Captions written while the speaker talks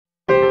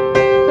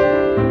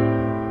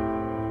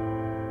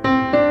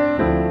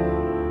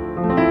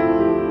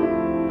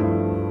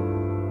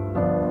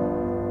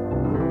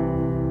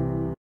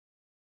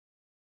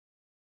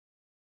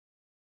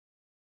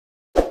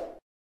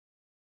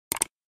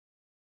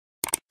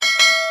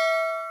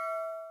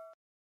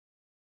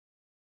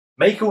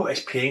Michael is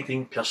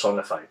parenting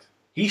personified.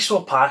 He's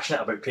so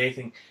passionate about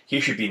parenting, he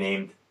should be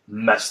named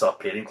Mr.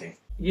 Parenting.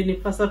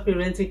 Universal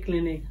Parenting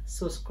Clinic.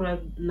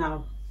 Subscribe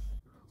now.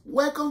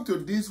 Welcome to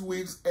this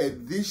week's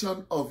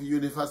edition of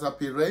Universal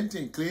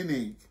Parenting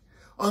Clinic.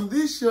 On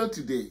this show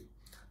today,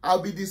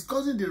 I'll be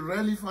discussing the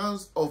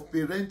relevance of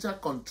parental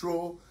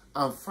control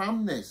and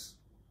firmness.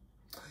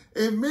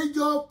 A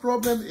major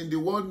problem in the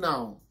world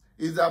now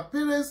is that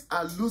parents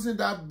are losing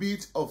that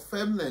bit of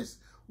firmness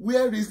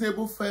where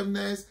reasonable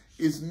firmness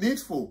is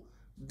needful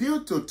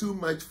due to too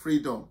much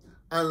freedom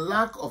and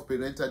lack of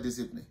parental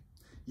discipline.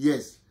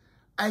 Yes,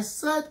 I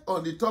said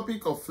on the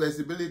topic of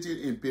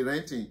flexibility in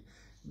parenting,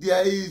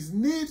 there is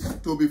need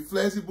to be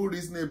flexible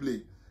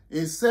reasonably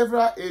in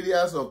several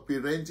areas of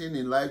parenting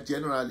in life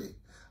generally.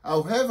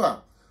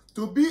 However,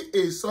 to be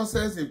a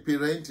success in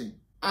parenting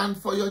and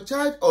for your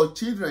child or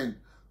children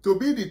to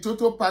be the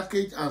total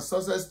package and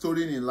success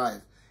story in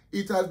life,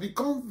 it has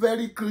become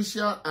very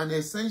crucial and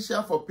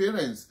essential for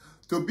parents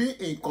to be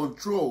in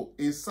control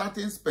in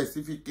certain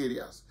specific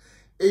areas.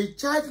 A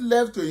child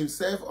left to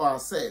himself or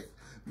herself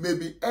may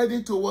be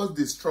heading towards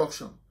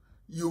destruction.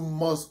 You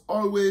must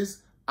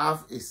always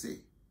have a say.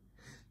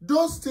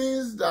 Those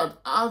things that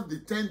have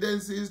the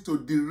tendencies to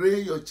derail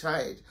your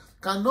child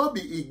cannot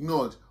be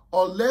ignored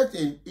or left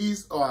in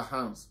his or her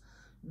hands.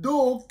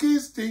 Though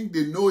kids think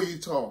they know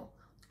it all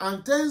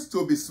and tends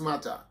to be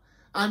smarter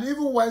and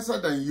even wiser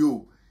than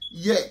you,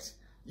 yet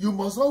you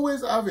must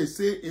always have a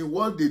say in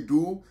what they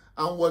do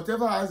and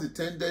whatever has the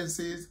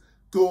tendencies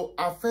to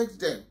affect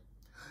them.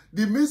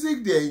 The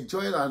music they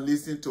enjoy and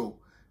listen to,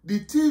 the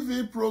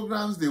TV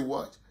programs they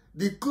watch,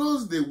 the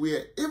clothes they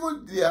wear,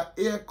 even their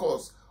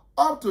haircuts,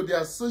 up to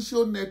their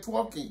social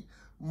networking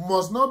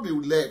must not be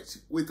left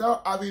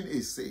without having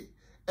a say,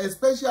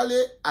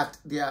 especially at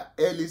their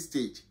early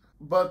stage,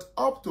 but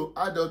up to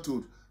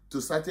adulthood to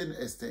a certain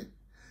extent.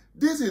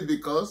 This is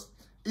because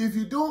if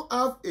you don't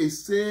have a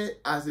say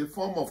as a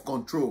form of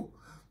control,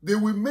 they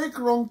will make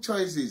wrong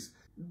choices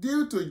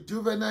due to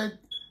juvenile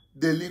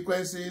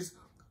delinquencies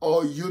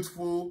or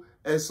youthful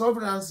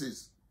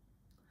exuberances.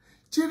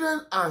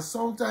 Children are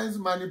sometimes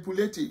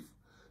manipulative,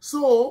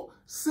 so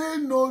say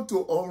no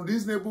to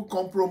unreasonable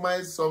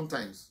compromise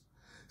sometimes.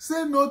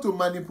 Say no to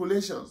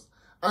manipulations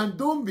and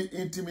don't be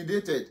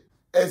intimidated,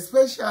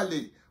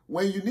 especially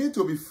when you need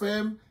to be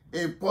firm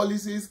in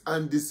policies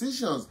and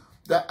decisions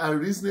that are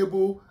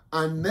reasonable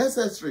and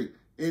necessary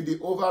in the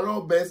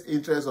overall best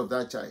interest of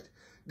that child.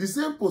 The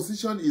same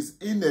position is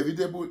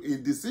inevitable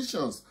in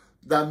decisions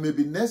that may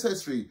be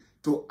necessary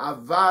to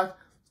avert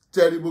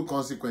terrible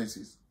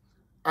consequences.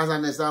 As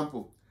an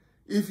example,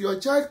 if your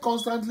child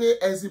constantly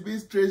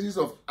exhibits traces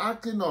of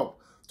acting up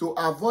to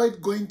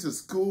avoid going to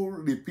school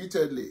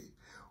repeatedly,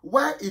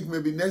 while it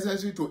may be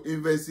necessary to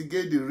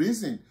investigate the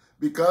reason,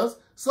 because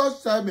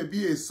such child may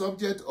be a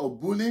subject of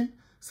bullying,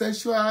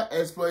 sexual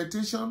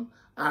exploitation,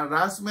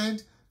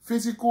 harassment,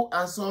 physical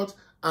assault,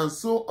 and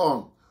so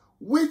on,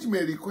 which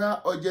may require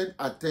urgent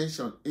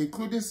attention,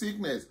 including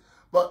sickness.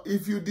 But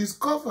if you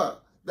discover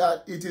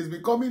that it is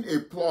becoming a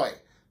ploy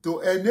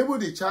to enable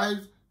the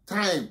child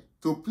time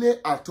to play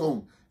at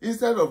home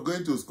instead of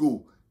going to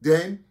school,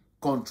 then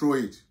control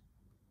it.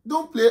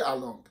 Don't play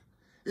along.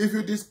 If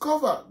you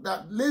discover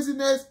that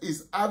laziness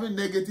is having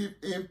negative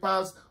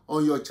impacts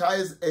on your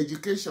child's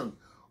education,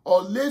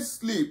 or late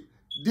sleep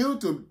due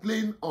to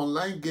playing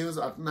online games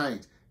at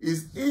night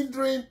is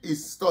hindering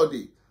his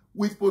study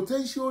with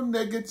potential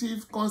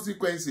negative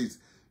consequences,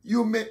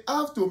 you may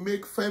have to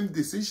make firm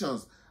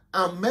decisions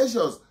and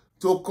measures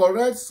to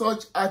correct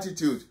such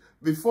attitude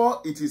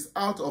before it is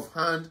out of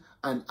hand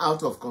and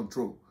out of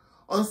control.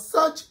 On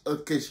such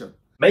occasion,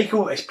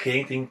 Michael is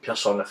parenting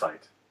personified.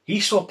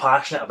 He's so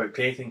passionate about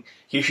parenting,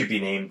 he should be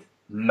named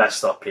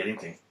Mr.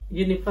 Parenting.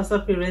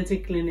 Universal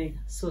Parenting Clinic.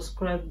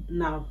 Subscribe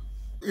now.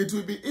 it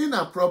will be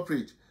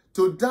inappropriate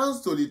to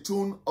dance to the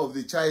tune of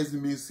the child's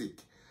music.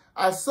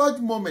 At such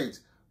moment,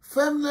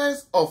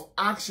 firmness of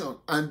action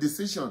and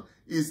decision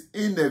is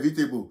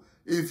inevitable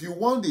if you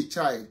want the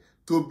child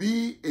to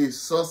be a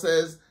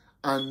success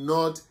and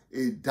not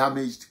a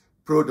damaged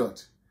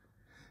product.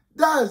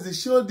 That's the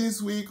show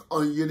this week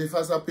on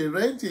Universal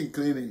Parenting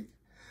Clinic.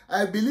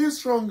 I believe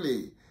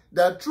strongly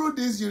that through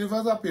this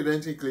Universal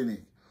Parenting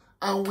Clinic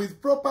and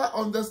with proper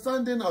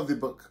understanding of the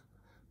book,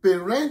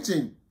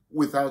 Parenting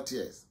Without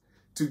Tears,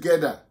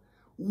 together,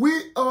 we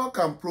all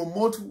can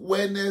promote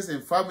wellness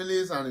in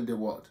families and in the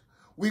world.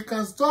 We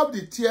can stop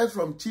the tears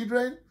from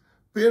children,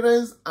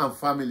 parents, and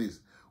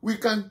families. We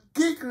can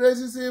kick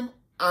racism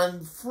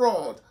and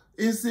fraud,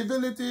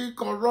 incivility,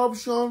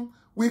 corruption,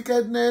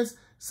 wickedness,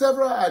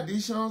 several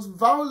addictions,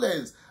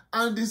 violence,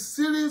 and the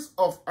series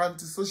of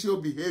antisocial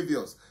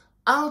behaviors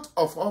out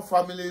of our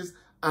families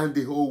and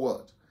the whole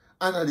world.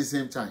 And at the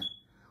same time,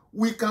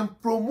 we can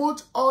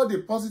promote all the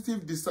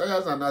positive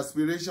desires and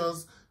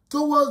aspirations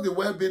towards the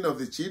well-being of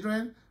the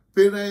children,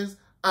 parents,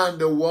 and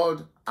the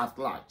world at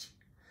large.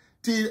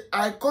 Till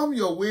I come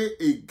your way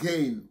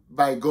again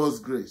by God's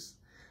grace,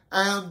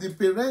 I am the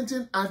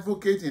parenting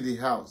advocate in the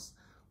house,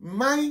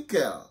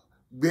 Michael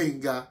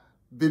Benga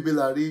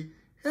Bibilari,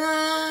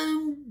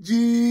 N.G.B.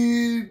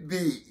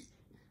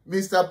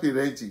 Mr.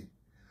 Parenting.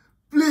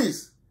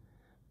 Please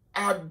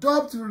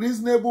adopt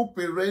reasonable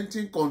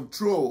parenting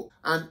control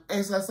and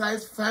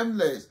exercise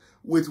firmness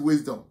with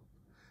wisdom.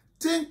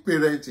 Think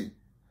parenting.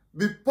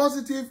 Be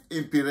positive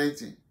in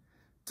parenting.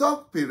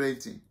 Talk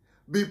parenting.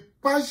 Be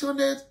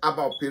passionate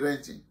about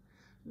parenting.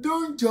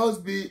 Don't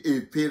just be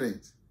a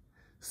parent.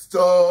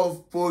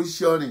 Stop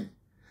positioning.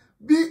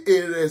 Be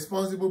a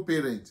responsible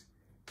parent,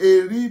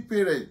 a real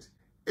parent,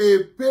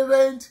 a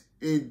parent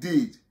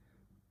indeed.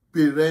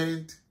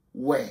 Parent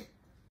well.